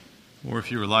Or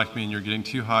if you were like me and you're getting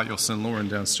too hot, you'll send Lauren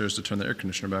downstairs to turn the air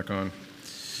conditioner back on.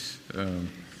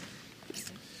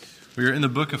 We are in the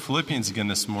book of Philippians again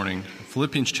this morning.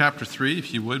 Philippians chapter 3,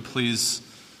 if you would, please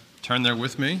turn there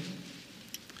with me.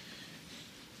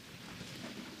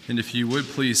 And if you would,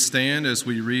 please stand as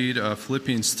we read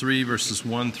Philippians 3, verses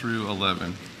 1 through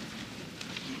 11.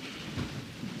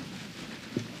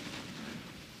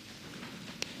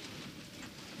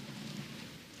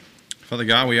 Father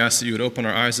God, we ask that you would open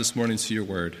our eyes this morning to your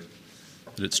word,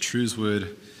 that its truths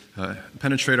would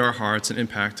penetrate our hearts and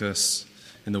impact us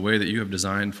in the way that you have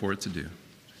designed for it to do.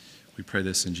 We pray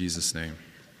this in Jesus' name.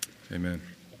 Amen.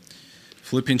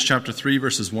 Philippians chapter 3,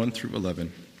 verses 1 through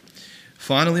 11.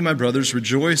 Finally, my brothers,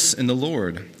 rejoice in the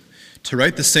Lord. To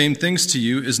write the same things to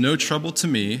you is no trouble to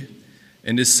me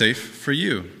and is safe for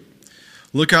you.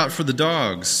 Look out for the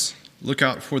dogs. Look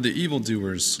out for the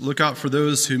evildoers. Look out for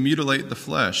those who mutilate the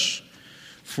flesh.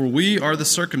 For we are the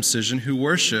circumcision who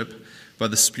worship by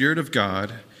the Spirit of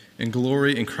God and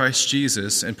glory in Christ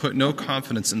Jesus and put no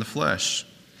confidence in the flesh.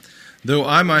 Though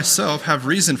I myself have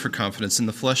reason for confidence in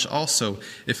the flesh also.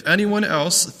 If anyone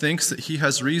else thinks that he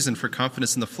has reason for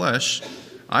confidence in the flesh,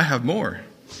 I have more.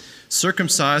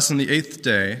 Circumcised on the 8th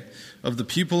day, of the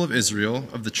people of Israel,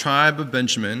 of the tribe of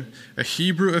Benjamin, a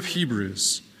Hebrew of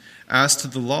Hebrews, as to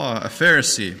the law, a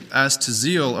Pharisee, as to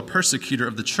zeal, a persecutor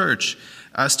of the church,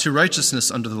 as to righteousness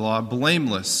under the law,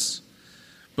 blameless.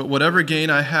 But whatever gain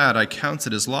I had, I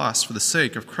counted as loss for the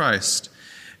sake of Christ.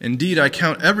 Indeed, I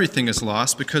count everything as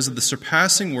loss because of the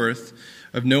surpassing worth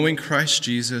of knowing Christ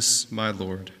Jesus, my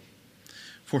Lord.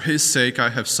 For his sake I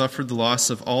have suffered the loss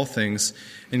of all things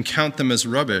and count them as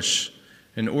rubbish,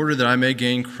 in order that I may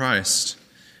gain Christ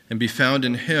and be found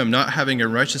in him, not having a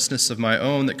righteousness of my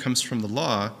own that comes from the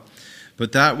law,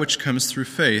 but that which comes through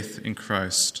faith in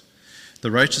Christ,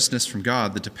 the righteousness from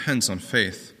God that depends on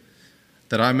faith,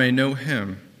 that I may know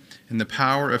him in the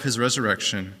power of his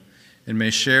resurrection and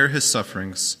may share his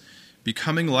sufferings,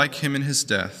 becoming like him in his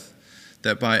death,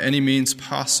 that by any means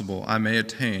possible I may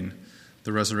attain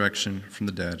the resurrection from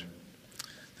the dead.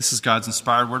 This is God's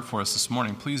inspired word for us this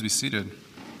morning. Please be seated.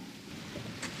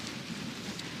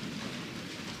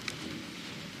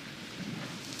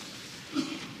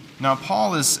 Now,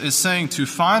 Paul is saying to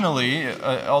finally,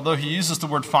 although he uses the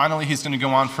word finally, he's going to go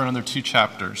on for another 2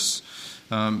 chapters.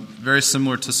 Very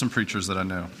similar to some preachers that I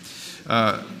know.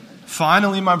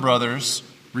 Finally, my brothers,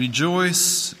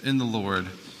 rejoice in the Lord.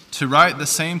 To write the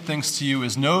same things to you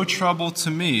is no trouble to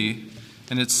me,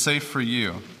 and it's safe for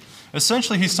you.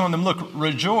 Essentially, he's telling them, look,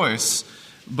 rejoice,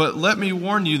 but let me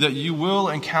warn you that you will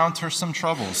encounter some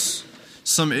troubles,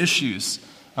 some issues.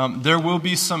 There will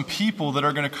be some people that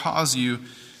are going to cause you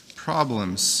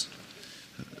problems.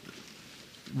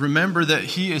 Remember that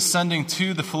he is sending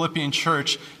to the Philippian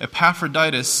church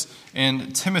Epaphroditus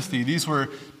and Timothy. These were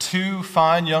 2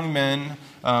 fine young men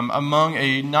among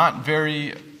a not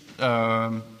very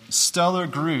stellar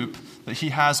group that he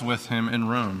has with him in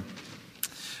Rome.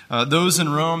 Those in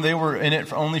Rome, they were in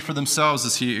it only for themselves,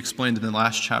 as he explained in the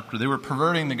last chapter. They were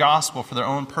perverting the gospel for their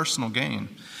own personal gain.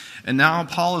 And now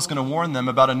Paul is going to warn them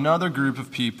about another group of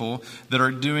people that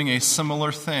are doing a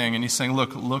similar thing. And he's saying,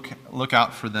 look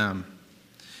out for them.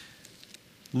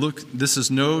 Look, this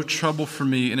is no trouble for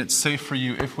me, and it's safe for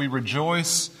you. If we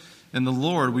rejoice in the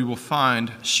Lord, we will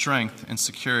find strength and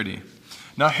security.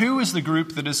 Now, who is the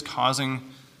group that is causing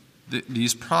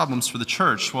these problems for the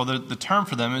church? Well, the term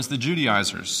for them is the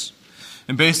Judaizers.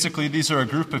 And basically, these are a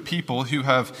group of people who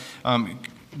have,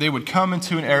 they would come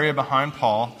into an area behind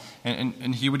Paul,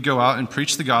 and he would go out and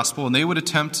preach the gospel, and they would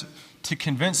attempt to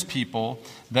convince people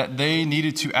that they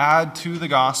needed to add to the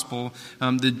gospel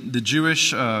the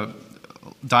Jewish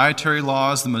dietary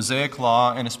laws, the Mosaic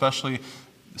law, and especially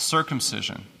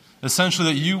circumcision.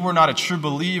 Essentially, that you were not a true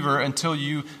believer until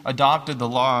you adopted the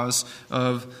laws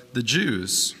of the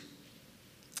Jews.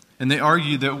 And they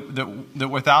argue that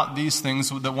without these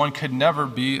things, that one could never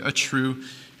be a true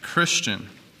Christian.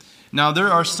 Now, there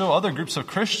are still other groups of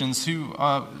Christians who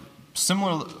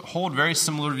hold very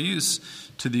similar views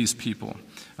to these people.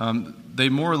 They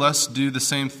more or less do the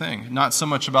same thing. Not so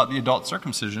much about the adult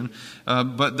circumcision,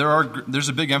 but there's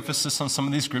a big emphasis on some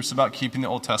of these groups about keeping the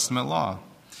Old Testament law.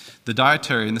 The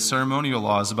dietary and the ceremonial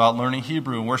laws about learning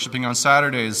Hebrew and worshiping on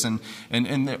Saturdays and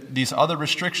these other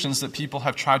restrictions that people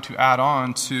have tried to add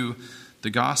on to the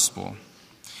gospel.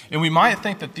 And we might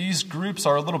think that these groups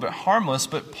are a little bit harmless,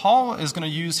 but Paul is going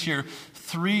to use here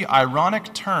 3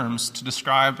 ironic terms to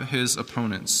describe his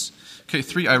opponents. Okay,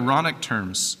 3 ironic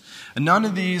terms. And none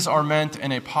of these are meant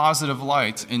in a positive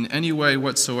light in any way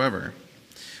whatsoever.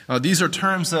 These are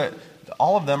terms that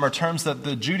all of them are terms that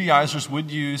the Judaizers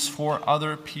would use for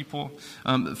other people,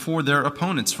 for their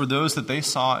opponents, for those that they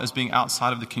saw as being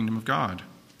outside of the kingdom of God.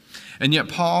 And yet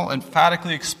Paul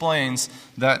emphatically explains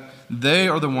that they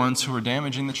are the ones who are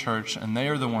damaging the church, and they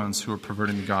are the ones who are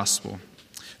perverting the gospel.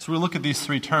 So we look at these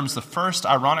three terms. The first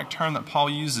ironic term that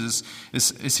Paul uses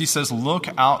is he says, look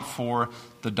out for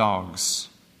the dogs.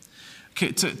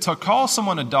 Okay, to call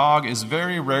someone a dog is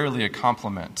very rarely a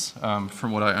compliment,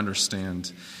 from what I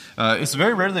understand. It's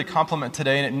very rarely a compliment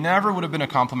today, and it never would have been a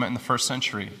compliment in the first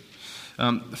century.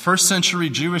 First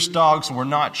century Jewish dogs were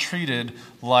not treated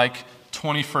like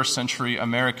 21st century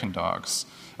American dogs.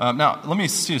 Now, let me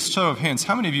see a show of hands.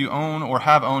 How many of you own or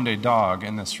have owned a dog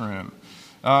in this room?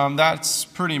 That's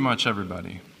pretty much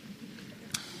everybody.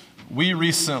 We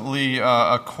recently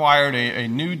acquired a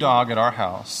new dog at our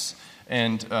house,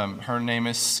 and her name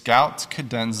is Scout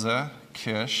Cadenza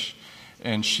Kish,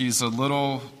 and she's a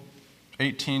little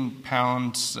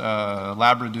 18-pound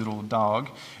Labradoodle dog.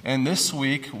 And this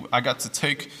week, I got to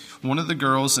take one of the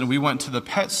girls, and we went to the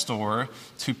pet store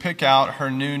to pick out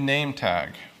her new name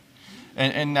tag.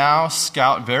 And now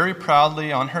Scout, very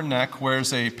proudly on her neck,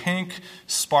 wears a pink,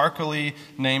 sparkly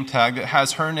name tag that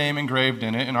has her name engraved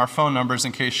in it and our phone numbers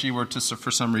in case she were to,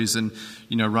 for some reason,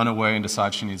 run away and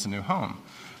decide she needs a new home.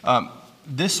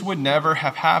 This would never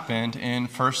have happened in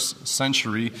first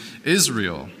century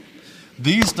Israel.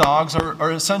 These dogs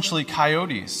are essentially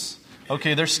coyotes.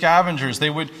 Okay, they're scavengers. They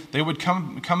would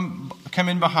come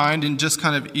in behind and just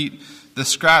kind of eat the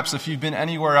scraps. If you've been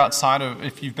anywhere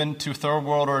if you've been to third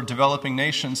world or developing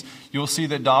nations, you'll see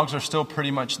that dogs are still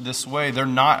pretty much this way. They're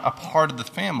not a part of the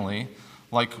family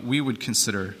like we would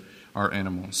consider our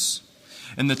animals.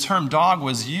 And the term dog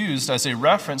was used as a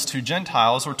reference to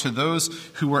Gentiles or to those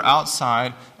who were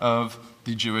outside of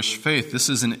the Jewish faith. This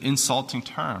is an insulting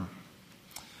term.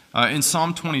 In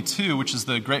Psalm 22, which is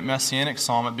the great messianic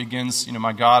psalm, it begins,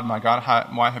 my God,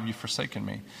 why have you forsaken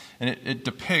me? And it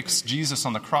depicts Jesus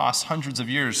on the cross hundreds of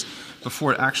years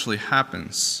before it actually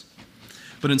happens.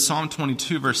 But in Psalm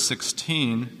 22, verse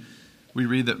 16, we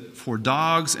read that, for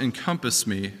dogs encompass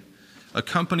me, a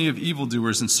company of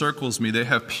evildoers encircles me, they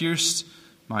have pierced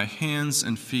my hands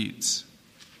and feet.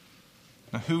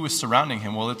 Now, who is surrounding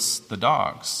him? Well, it's the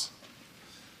dogs.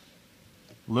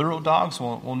 Literal dogs?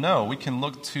 Well, no. We can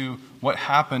look to what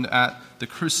happened at the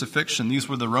crucifixion. These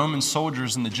were the Roman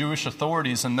soldiers and the Jewish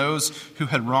authorities and those who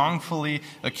had wrongfully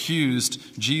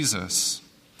accused Jesus.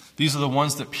 These are the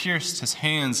ones that pierced his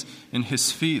hands and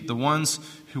his feet, the ones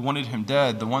who wanted him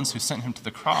dead, the ones who sent him to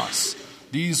the cross.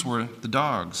 These were the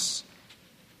dogs.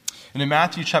 And in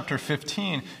Matthew chapter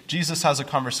 15, Jesus has a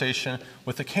conversation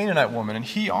with a Canaanite woman, and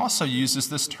he also uses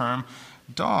this term,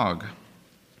 dog.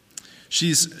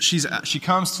 She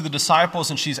comes to the disciples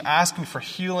and she's asking for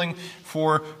healing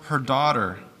for her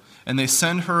daughter. And they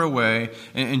send her away,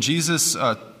 and Jesus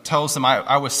tells them,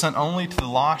 I was sent only to the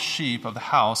lost sheep of the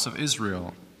house of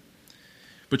Israel.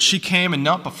 But she came and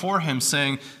knelt before him,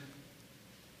 saying,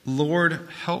 Lord,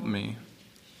 help me.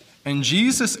 And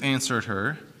Jesus answered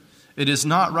her, it is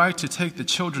not right to take the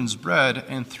children's bread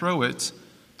and throw it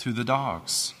to the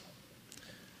dogs.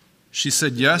 She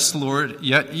said, yes, Lord,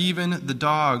 yet even the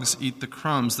dogs eat the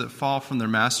crumbs that fall from their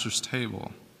master's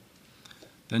table.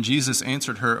 Then Jesus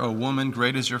answered her, O woman,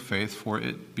 great is your faith, for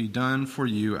it be done for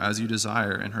you as you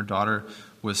desire. And her daughter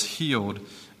was healed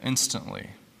instantly.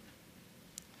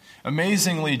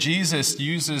 Amazingly, Jesus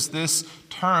uses this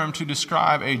term to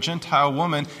describe a Gentile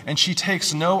woman, and she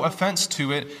takes no offense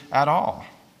to it at all.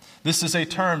 This is a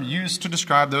term used to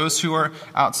describe those who are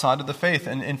outside of the faith.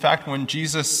 And in fact, when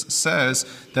Jesus says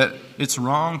that it's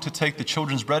wrong to take the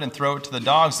children's bread and throw it to the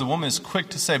dogs, the woman is quick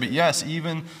to say, but yes,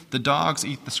 even the dogs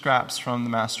eat the scraps from the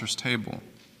master's table.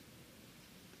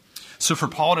 So for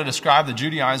Paul to describe the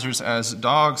Judaizers as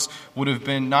dogs would have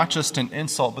been not just an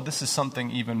insult, but this is something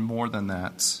even more than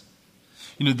that.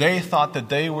 They thought that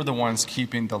they were the ones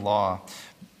keeping the law.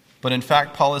 But in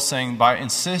fact, Paul is saying by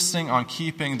insisting on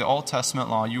keeping the Old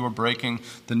Testament law, you are breaking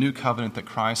the new covenant that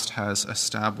Christ has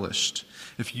established.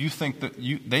 If you think that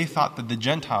they thought that the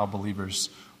Gentile believers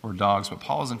were dogs, but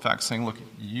Paul is in fact saying, look,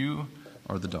 you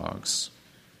are the dogs.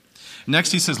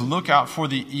 Next he says, look out for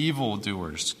the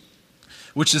evildoers,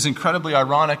 which is incredibly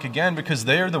ironic again because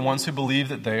they are the ones who believe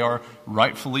that they are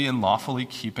rightfully and lawfully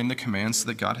keeping the commands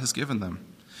that God has given them.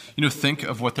 Think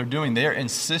of what they're doing. They are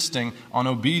insisting on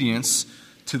obedience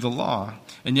to the law.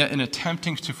 And yet in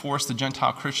attempting to force the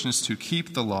Gentile Christians to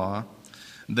keep the law,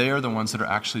 they are the ones that are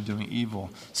actually doing evil.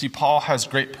 See, Paul has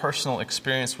great personal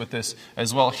experience with this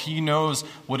as well. He knows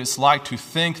what it's like to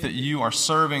think that you are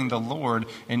serving the Lord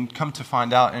and come to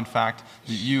find out, in fact,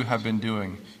 that you have been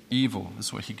doing evil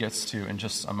is what he gets to in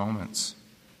just a moment.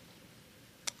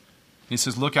 He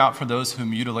says, look out for those who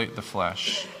mutilate the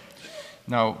flesh.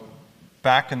 Now,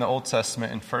 back in the Old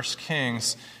Testament in 1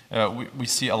 Kings, we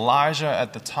see Elijah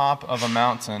at the top of a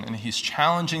mountain, and he's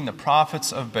challenging the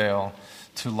prophets of Baal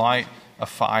to light a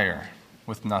fire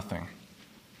with nothing.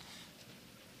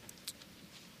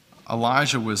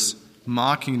 Elijah was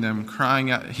mocking them, crying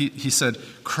out. He said,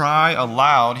 cry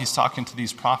aloud. He's talking to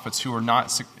these prophets who are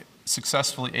not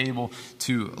successfully able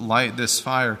to light this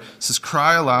fire. He says,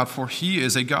 cry aloud, for he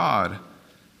is a god.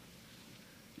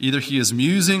 Either he is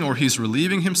musing, or he's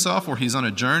relieving himself, or he's on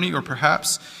a journey, or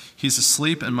perhaps he's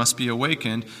asleep and must be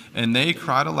awakened. And they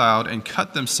cried aloud and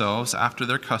cut themselves after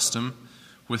their custom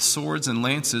with swords and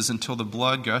lances until the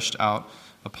blood gushed out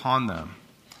upon them.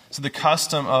 So the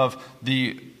custom of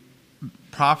the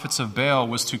prophets of Baal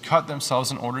was to cut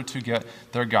themselves in order to get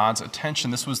their God's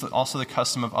attention. This was also the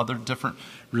custom of other different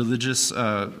religions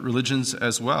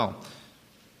as well.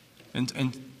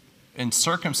 And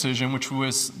circumcision, which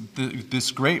was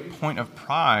this great point of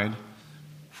pride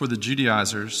for the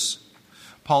Judaizers,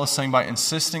 Paul is saying by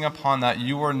insisting upon that,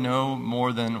 you are no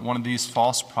more than one of these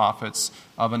false prophets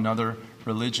of another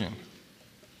religion.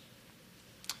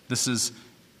 This is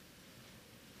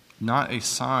not a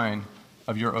sign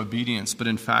of your obedience, but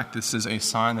in fact, this is a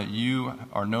sign that you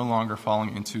are no longer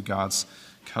falling into God's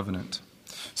covenant.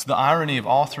 So the irony of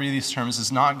all three of these terms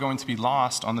is not going to be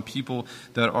lost on the people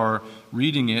that are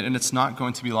reading it, and it's not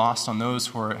going to be lost on those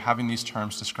who are having these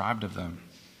terms described of them.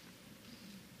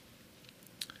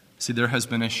 See, there has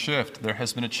been a shift, there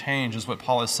has been a change, is what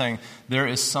Paul is saying. There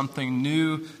is something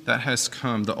new that has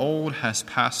come. The old has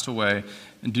passed away,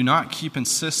 and do not keep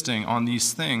insisting on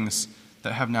these things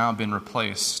that have now been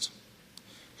replaced.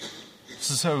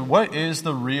 So what is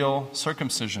the real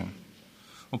circumcision?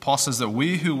 Well, Paul says that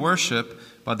we who worship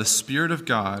by the Spirit of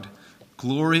God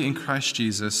glory in Christ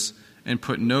Jesus and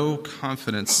put no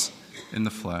confidence in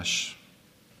the flesh.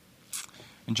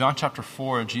 In John chapter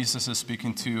 4, Jesus is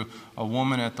speaking to a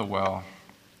woman at the well.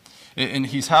 And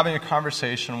he's having a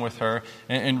conversation with her,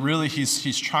 and really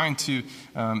he's trying to,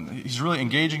 he's really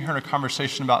engaging her in a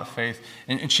conversation about faith.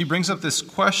 And she brings up this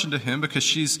question to him because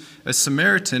she's a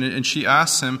Samaritan, and she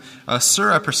asks him,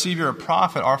 Sir, I perceive you're a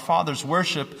prophet. Our fathers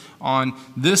worship on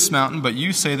this mountain, but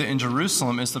you say that in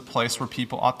Jerusalem is the place where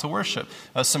people ought to worship.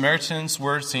 Samaritans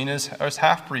were seen as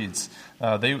half-breeds.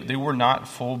 They were not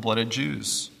full-blooded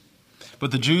Jews. But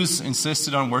the Jews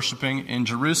insisted on worshiping in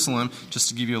Jerusalem, just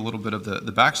to give you a little bit of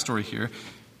the backstory here.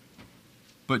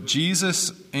 But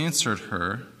Jesus answered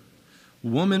her,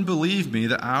 Woman, believe me,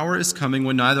 the hour is coming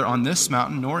when neither on this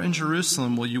mountain nor in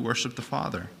Jerusalem will you worship the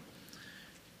Father.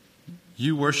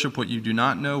 You worship what you do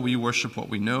not know, we worship what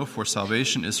we know, for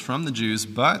salvation is from the Jews.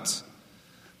 But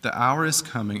the hour is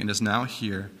coming and is now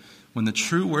here when the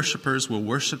true worshipers will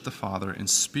worship the Father in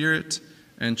spirit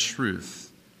and truth.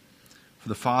 For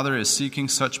the Father is seeking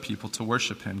such people to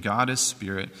worship him. God is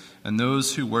spirit, and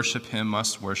those who worship him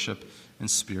must worship in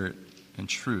spirit and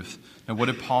truth. Now, what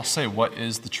did Paul say? What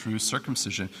is the true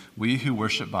circumcision? We who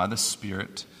worship by the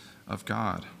Spirit of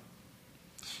God.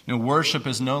 You know, worship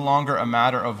is no longer a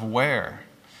matter of where,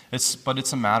 but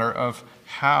it's a matter of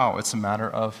how. It's a matter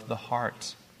of the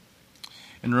heart.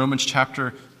 In Romans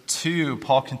chapter 2,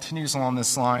 Paul continues along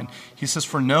this line. He says,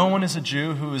 For no one is a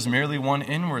Jew who is merely one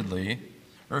inwardly,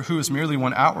 or who is merely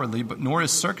one outwardly, but nor is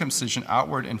circumcision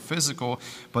outward and physical,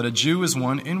 but a Jew is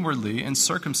one inwardly, and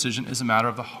circumcision is a matter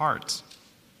of the heart.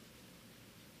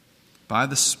 By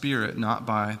the Spirit, not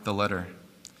by the letter.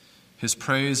 His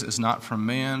praise is not from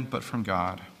man, but from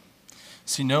God.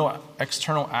 See, no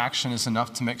external action is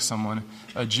enough to make someone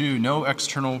a Jew. No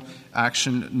external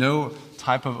action, no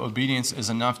type of obedience is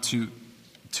enough to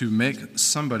make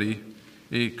somebody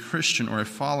a Christian or a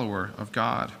follower of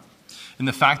God. And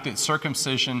the fact that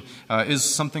circumcision is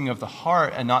something of the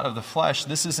heart and not of the flesh,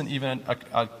 this isn't even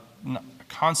a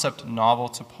concept novel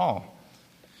to Paul.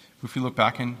 If we look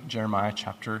back in Jeremiah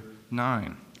chapter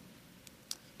 9,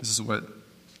 this is what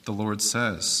the Lord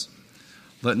says.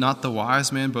 Let not the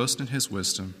wise man boast in his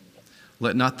wisdom.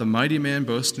 Let not the mighty man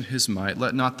boast in his might.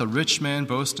 Let not the rich man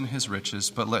boast in his riches.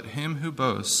 But let him who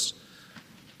boasts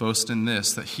boast in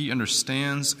this, that he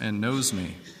understands and knows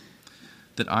me,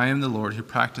 that I am the Lord who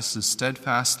practices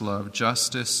steadfast love,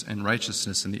 justice, and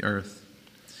righteousness in the earth.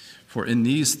 For in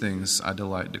these things I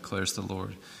delight, declares the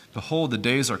Lord. Behold, the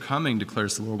days are coming,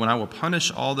 declares the Lord, when I will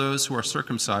punish all those who are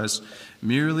circumcised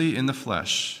merely in the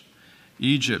flesh.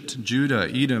 Egypt, Judah,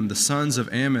 Edom, the sons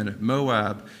of Ammon,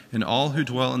 Moab, and all who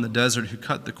dwell in the desert who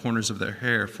cut the corners of their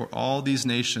hair. For all these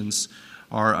nations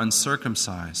are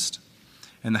uncircumcised.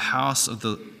 And the house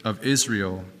of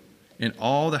Israel, and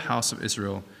all the house of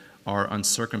Israel, are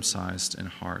uncircumcised in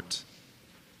heart.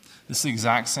 This is the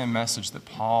exact same message that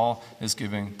Paul is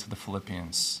giving to the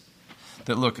Philippians.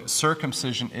 That, look,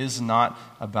 circumcision is not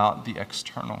about the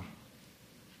external.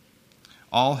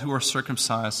 All who are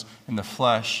circumcised in the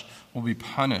flesh will be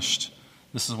punished.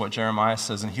 This is what Jeremiah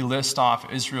says. And he lists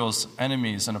off Israel's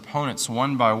enemies and opponents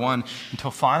one by one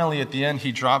until finally at the end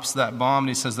he drops that bomb and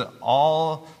he says that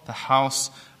all the house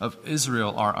of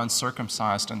Israel are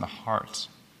uncircumcised in the heart.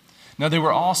 Now, they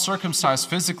were all circumcised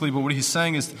physically, but what he's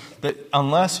saying is that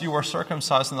unless you are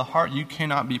circumcised in the heart, you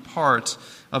cannot be part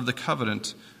of the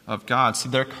covenant of God. See,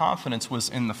 their confidence was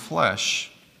in the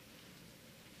flesh.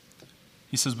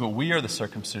 He says, but we are the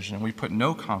circumcision, and we put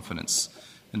no confidence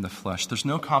in the flesh. There's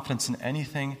no confidence in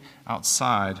anything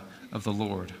outside of the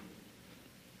Lord.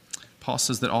 Paul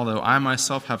says that although I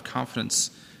myself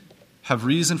have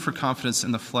reason for confidence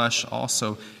in the flesh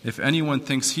also, if anyone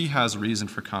thinks he has reason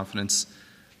for confidence,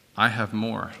 I have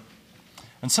more.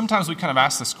 And sometimes we kind of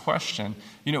ask this question,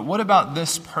 what about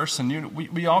this person?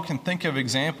 We all can think of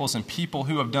examples and people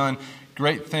who have done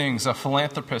great things,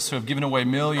 philanthropists who have given away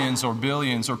millions or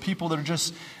billions, or people that are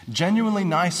just genuinely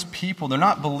nice people. They're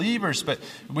not believers, but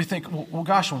we think, well,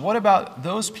 gosh, what about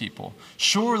those people?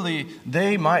 Surely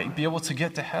they might be able to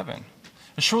get to heaven.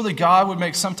 Surely God would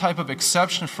make some type of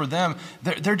exception for them.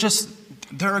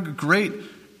 They're a great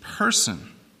person.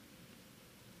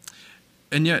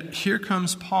 And yet, here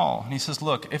comes Paul, and he says,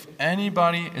 look, if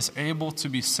anybody is able to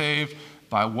be saved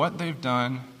by what they've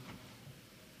done,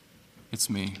 it's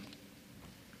me.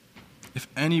 If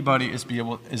anybody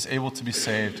is able to be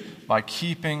saved by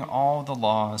keeping all the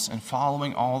laws and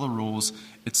following all the rules,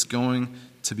 it's going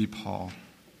to be Paul.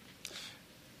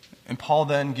 And Paul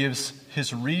then gives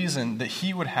his reason that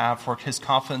he would have for his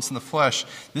confidence in the flesh.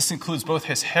 This includes both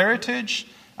his heritage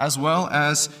as well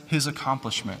as his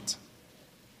accomplishment.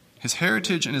 His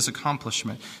heritage and his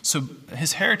accomplishment. So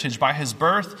his heritage, by his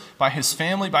birth, by his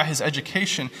family, by his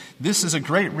education, this is a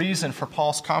great reason for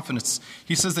Paul's confidence.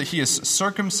 He says that he is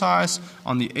circumcised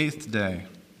on the 8th day.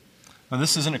 Now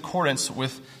this is in accordance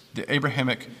with the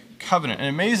Abrahamic covenant. And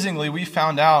amazingly, we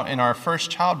found out in our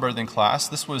first childbirthing class,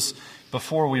 this was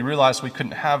before we realized we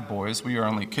couldn't have boys, we are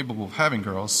only capable of having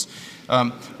girls.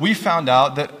 We found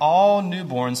out that all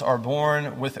newborns are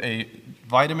born with a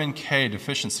vitamin K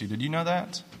deficiency. Did you know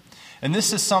that? And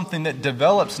this is something that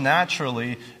develops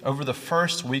naturally over the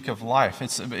first week of life.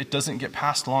 It doesn't get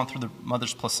passed along through the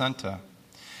mother's placenta.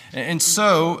 And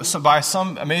so by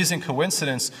some amazing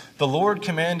coincidence, the Lord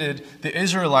commanded the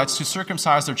Israelites to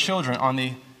circumcise their children on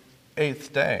the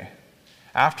 8th day,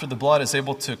 after the blood is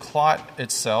able to clot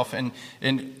itself. And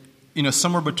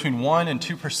somewhere between 1% and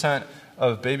 2%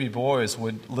 of baby boys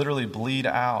would literally bleed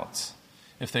out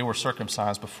if they were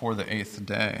circumcised before the 8th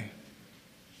day.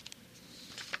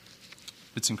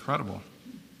 It's incredible.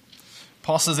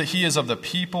 Paul says that he is of the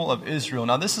people of Israel.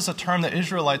 Now, this is a term that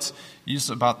Israelites use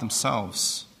about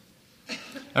themselves.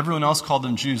 Everyone else called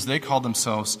them Jews. They called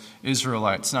themselves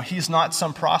Israelites. Now, he's not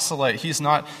some proselyte. He's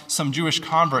not some Jewish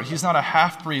convert. He's not a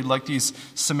half-breed like these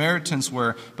Samaritans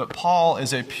were. But Paul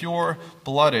is a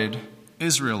pure-blooded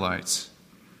Israelite.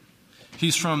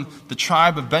 He's from the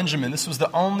tribe of Benjamin. This was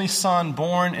the only son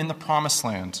born in the Promised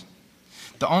Land.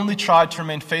 The only tribe to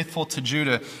remain faithful to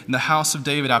Judah in the house of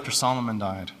David after Solomon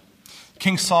died.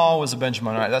 King Saul was a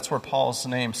Benjaminite. That's where Paul's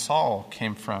name Saul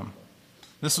came from.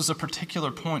 This was a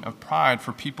particular point of pride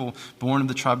for people born of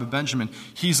the tribe of Benjamin.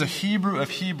 He's a Hebrew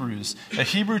of Hebrews, a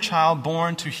Hebrew child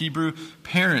born to Hebrew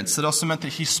parents. That also meant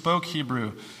that he spoke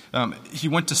Hebrew. He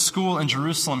went to school in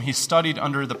Jerusalem. He studied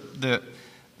under the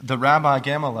Rabbi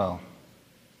Gamaliel.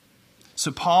 So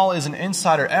Paul is an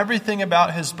insider. Everything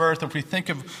about his birth, if we think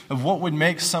of what would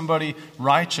make somebody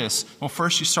righteous, well,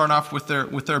 first you start off with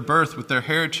their birth, with their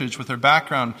heritage, with their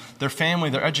background, their family,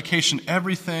 their education.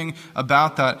 Everything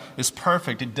about that is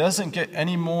perfect. It doesn't get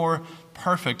any more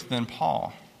perfect than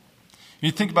Paul.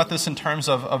 You think about this in terms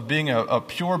of being a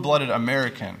pure-blooded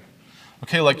American.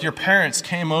 Okay, like your parents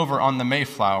came over on the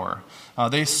Mayflower.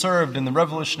 They served in the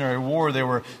Revolutionary War. They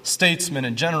were statesmen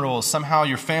and generals. Somehow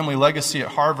your family legacy at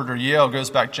Harvard or Yale goes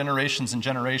back generations and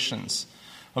generations.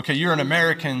 Okay, you're an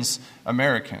American's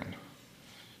American.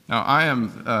 Now, I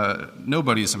am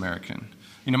nobody's American.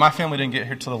 My family didn't get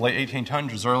here till the late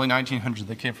 1800s, early 1900s.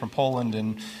 They came from Poland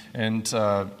and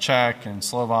Czech and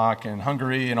Slovak and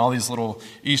Hungary and all these little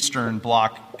Eastern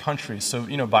Bloc countries. So,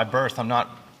 by birth, I'm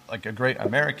not like a great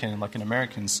American like an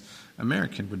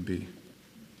American would be.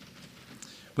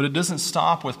 But it doesn't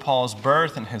stop with Paul's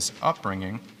birth and his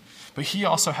upbringing, but he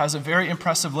also has a very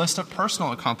impressive list of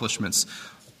personal accomplishments.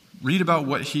 Read about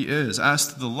what he is.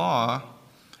 As to the law,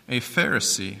 a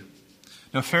Pharisee.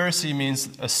 Now, Pharisee means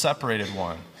a separated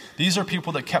one. These are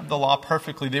people that kept the law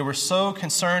perfectly. They were so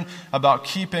concerned about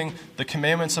keeping the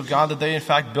commandments of God that they, in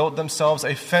fact, built themselves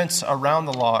a fence around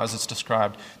the law, as it's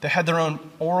described. They had their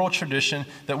own oral tradition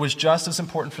that was just as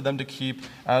important for them to keep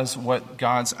as what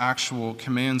God's actual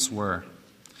commands were.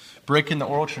 Breaking the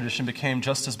oral tradition became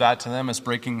just as bad to them as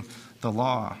breaking the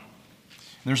law.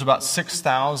 There's about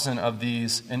 6,000 of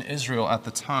these in Israel at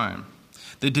the time.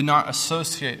 They did not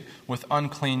associate with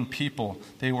unclean people.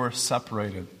 They were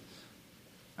separated.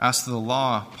 As to the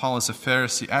law, Paul is a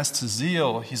Pharisee. As to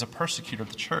zeal, he's a persecutor of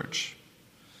the church.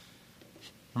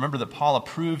 Remember that Paul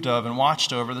approved of and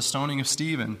watched over the stoning of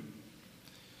Stephen.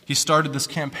 He started this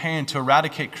campaign to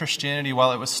eradicate Christianity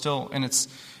while it was still in its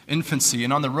infancy.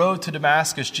 And on the road to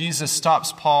Damascus, Jesus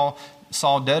stops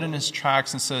Saul dead in his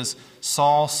tracks and says,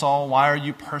 "Saul, Saul, why are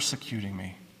you persecuting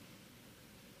me?"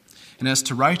 And as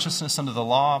to righteousness under the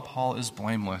law, Paul is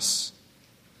blameless.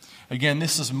 Again,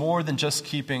 this is more than just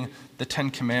keeping the 10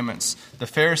 Commandments. The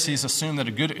Pharisees assumed that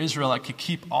a good Israelite could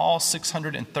keep all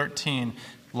 613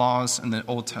 laws in the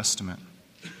Old Testament.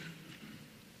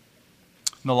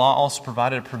 The law also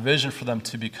provided a provision for them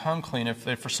to become clean if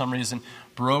they, for some reason,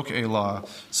 broke a law.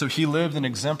 So he lived an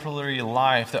exemplary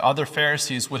life that other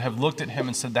Pharisees would have looked at him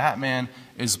and said, that man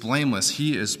is blameless.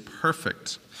 He is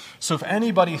perfect. So if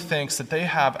anybody thinks that they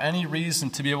have any reason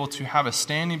to be able to have a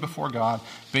standing before God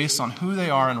based on who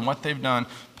they are and what they've done,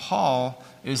 Paul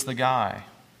is the guy.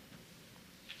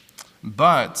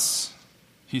 But,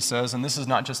 he says, and this is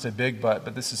not just a big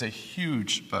but this is a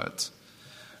huge but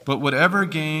whatever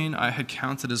gain I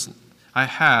counted as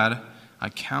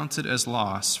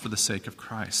loss for the sake of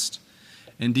Christ.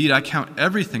 Indeed, I count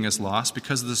everything as loss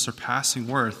because of the surpassing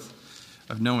worth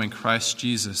of knowing Christ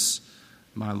Jesus,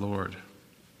 my Lord.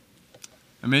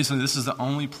 Amazingly, this is the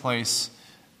only place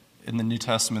in the New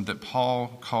Testament that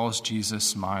Paul calls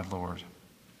Jesus my Lord.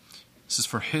 He says,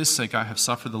 "For his sake I have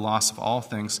suffered the loss of all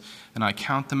things, and I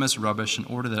count them as rubbish in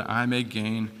order that I may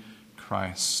gain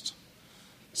Christ."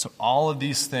 So all of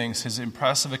these things, his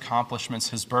impressive accomplishments,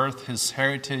 his birth, his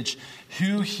heritage,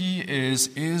 who he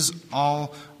is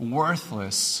all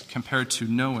worthless compared to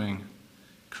knowing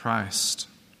Christ.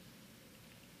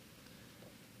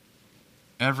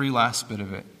 Every last bit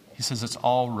of it. He says it's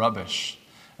all rubbish.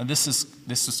 And this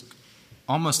is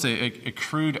almost a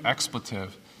crude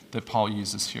expletive that Paul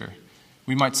uses here.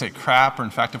 We might say crap, or in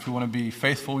fact, if we want to be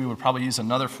faithful, we would probably use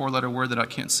another 4-letter word that I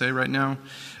can't say right now.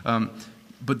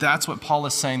 But that's what Paul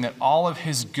is saying, that all of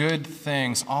his good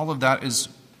things, all of that is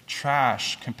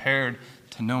trash compared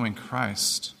to knowing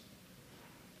Christ.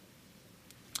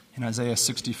 In Isaiah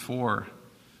 64,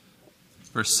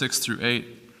 verse 6 through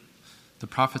 8, the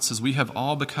prophet says, "We have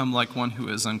all become like one who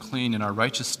is unclean, and our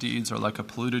righteous deeds are like a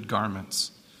polluted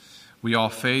garments. We all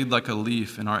fade like a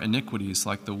leaf, and our iniquities,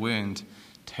 like the wind,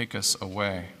 take us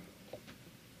away."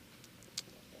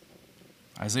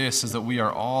 Isaiah says that we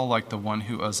are all like the one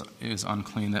who is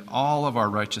unclean, that all of our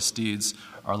righteous deeds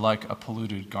are like a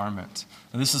polluted garment.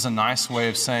 And this is a nice way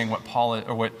of saying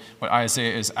what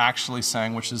Isaiah is actually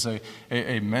saying, which is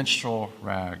a menstrual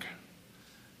rag.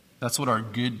 That's what our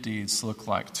good deeds look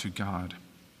like to God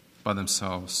by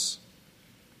themselves.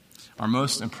 Our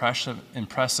most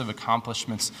impressive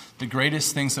accomplishments, the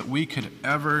greatest things that we could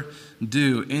ever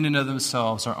do in and of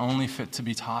themselves, are only fit to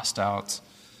be tossed out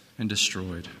and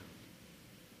destroyed.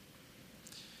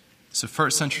 So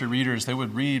first century readers, they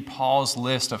would read Paul's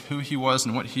list of who he was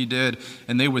and what he did,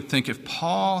 and they would think, if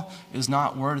Paul is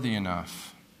not worthy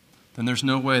enough, then there's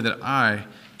no way that I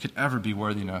could ever be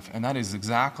worthy enough. And that is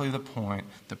exactly the point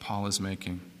that Paul is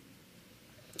making.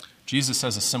 Jesus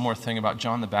says a similar thing about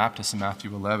John the Baptist in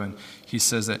Matthew 11. He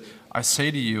says that, "I say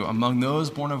to you, among those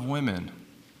born of women,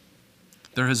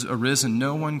 there has arisen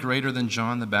no one greater than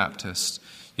John the Baptist,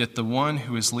 yet the one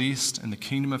who is least in the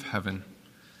kingdom of heaven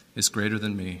is greater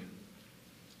than me."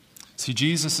 See,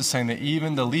 Jesus is saying that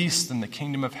even the least in the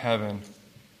kingdom of heaven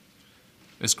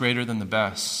is greater than the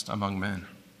best among men.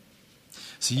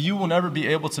 See, you will never be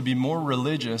able to be more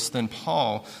religious than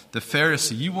Paul, the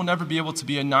Pharisee. You will never be able to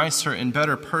be a nicer and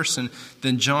better person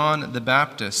than John the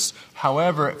Baptist.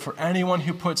 However, for anyone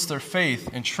who puts their faith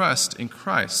and trust in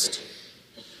Christ,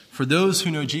 for those who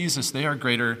know Jesus, they are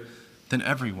greater than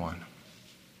everyone.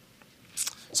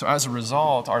 So as a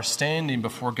result, our standing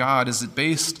before God is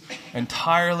based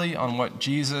entirely on what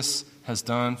Jesus has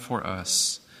done for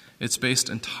us. It's based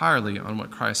entirely on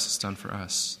what Christ has done for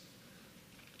us.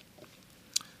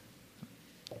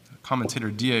 Commentator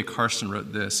D.A. Carson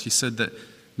wrote this. He said that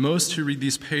most who read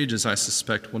these pages, I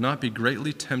suspect, will not be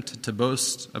greatly tempted to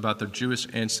boast about their Jewish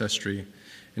ancestry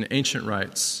and ancient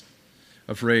rites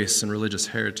of race and religious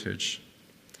heritage.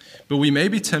 But we may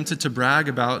be tempted to brag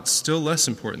about still less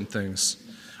important things: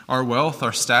 our wealth,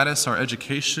 our status, our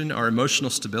education, our emotional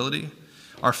stability,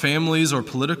 our families or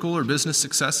political or business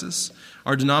successes,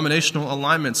 our denominational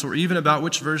alignments, or even about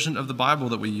which version of the Bible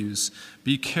that we use.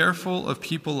 Be careful of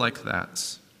people like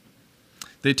that.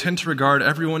 They tend to regard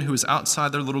everyone who is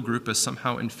outside their little group as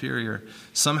somehow inferior.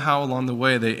 Somehow along the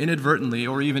way, they inadvertently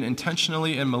or even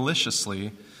intentionally and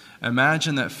maliciously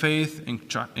imagine that faith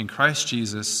in Christ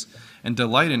Jesus and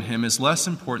delight in him is less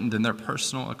important than their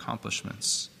personal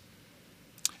accomplishments.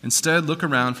 Instead, look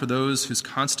around for those whose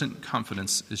constant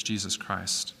confidence is Jesus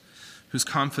Christ, whose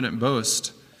constant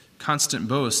boast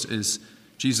is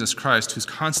Jesus Christ, whose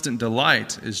constant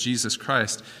delight is Jesus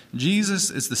Christ. Jesus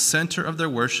is the center of their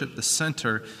worship, the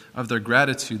center of their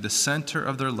gratitude, the center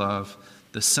of their love,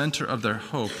 the center of their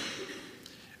hope.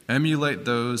 Emulate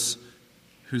those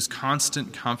whose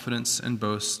constant confidence and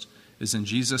boast is in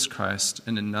Jesus Christ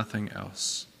and in nothing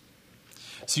else.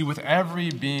 See, with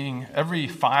every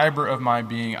fiber of my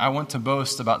being, I want to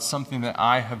boast about something that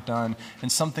I have done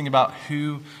and something about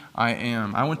who I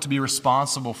am. I want to be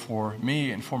responsible for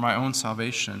me and for my own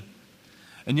salvation.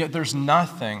 And yet there's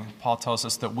nothing, Paul tells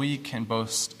us, that we can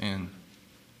boast in.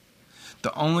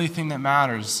 The only thing that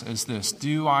matters is this: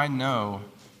 do I know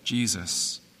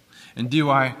Jesus? And do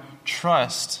I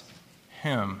trust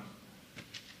him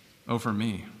over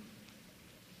me?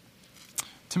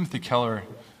 Timothy Keller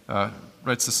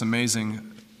writes this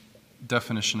amazing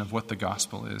definition of what the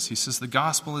gospel is. He says, the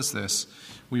gospel is this: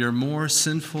 we are more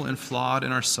sinful and flawed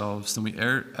in ourselves than we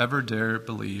ever dare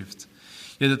believed.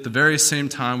 Yet at the very same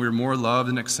time, we are more loved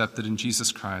and accepted in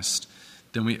Jesus Christ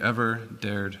than we ever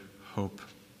dared hope.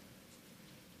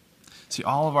 See,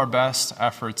 all of our best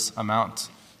efforts amount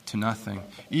to nothing.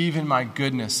 Even my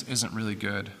goodness isn't really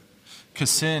good. Because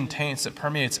sin taints, it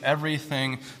permeates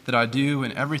everything that I do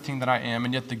and everything that I am.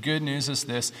 And yet the good news is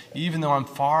this: even though I'm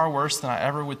far worse than I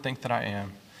ever would think that I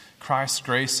am, Christ's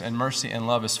grace and mercy and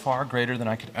love is far greater than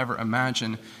I could ever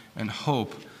imagine and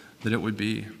hope that it would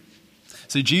be.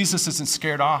 See, Jesus isn't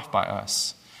scared off by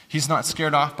us. He's not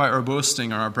scared off by our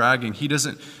boasting or our bragging. He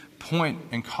doesn't point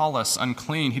and call us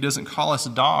unclean. He doesn't call us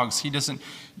dogs. He doesn't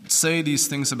say these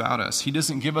things about us. He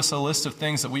doesn't give us a list of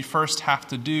things that we first have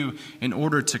to do in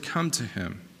order to come to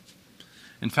him.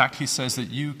 In fact, he says that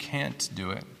you can't do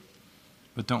it.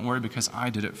 But don't worry, because I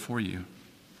did it for you.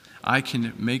 I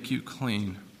can make you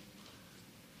clean.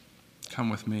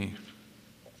 Come with me.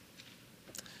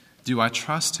 Do I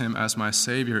trust him as my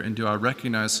Savior, and do I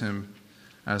recognize him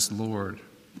as Lord?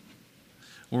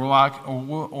 Or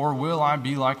will I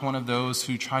be like one of those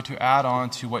who try to add on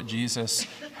to what Jesus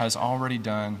has already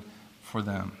done for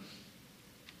them?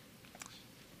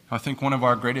 I think one of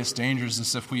our greatest dangers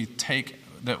is if we take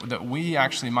that we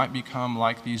actually might become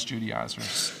like these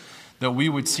Judaizers. That we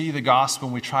would see the gospel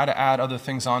and we try to add other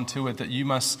things onto it, that you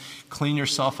must clean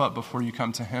yourself up before you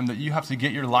come to him, that you have to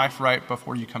get your life right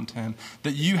before you come to him,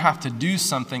 that you have to do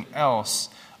something else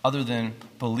other than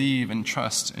believe and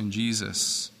trust in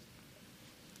Jesus.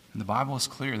 And the Bible is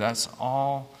clear. That's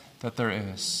all that there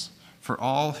is. For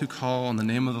all who call on the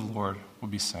name of the Lord will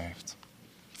be saved.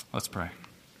 Let's pray.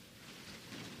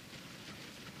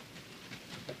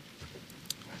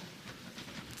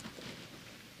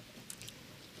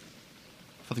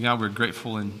 Father God, we're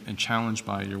grateful and challenged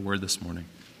by your word this morning.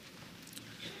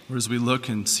 Lord, as we look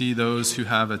and see those who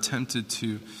have attempted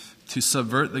to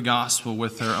subvert the gospel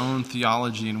with their own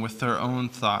theology and with their own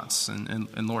thoughts,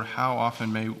 and Lord, how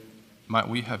often might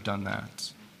we have done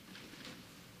that?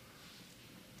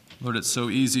 Lord, it's so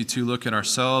easy to look at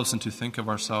ourselves and to think of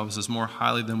ourselves as more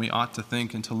highly than we ought to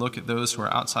think, and to look at those who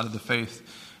are outside of the faith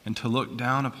and to look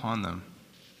down upon them.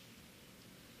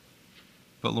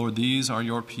 But Lord, these are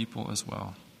your people as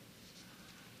well.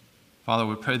 Father,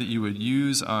 we pray that you would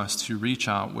use us to reach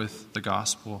out with the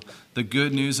gospel. The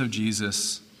good news of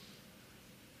Jesus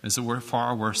is that we're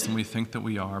far worse than we think that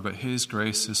we are, but his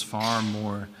grace is far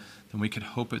more than we could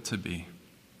hope it to be.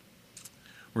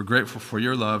 We're grateful for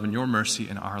your love and your mercy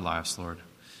in our lives, Lord.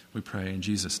 We pray in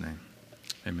Jesus' name.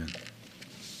 Amen.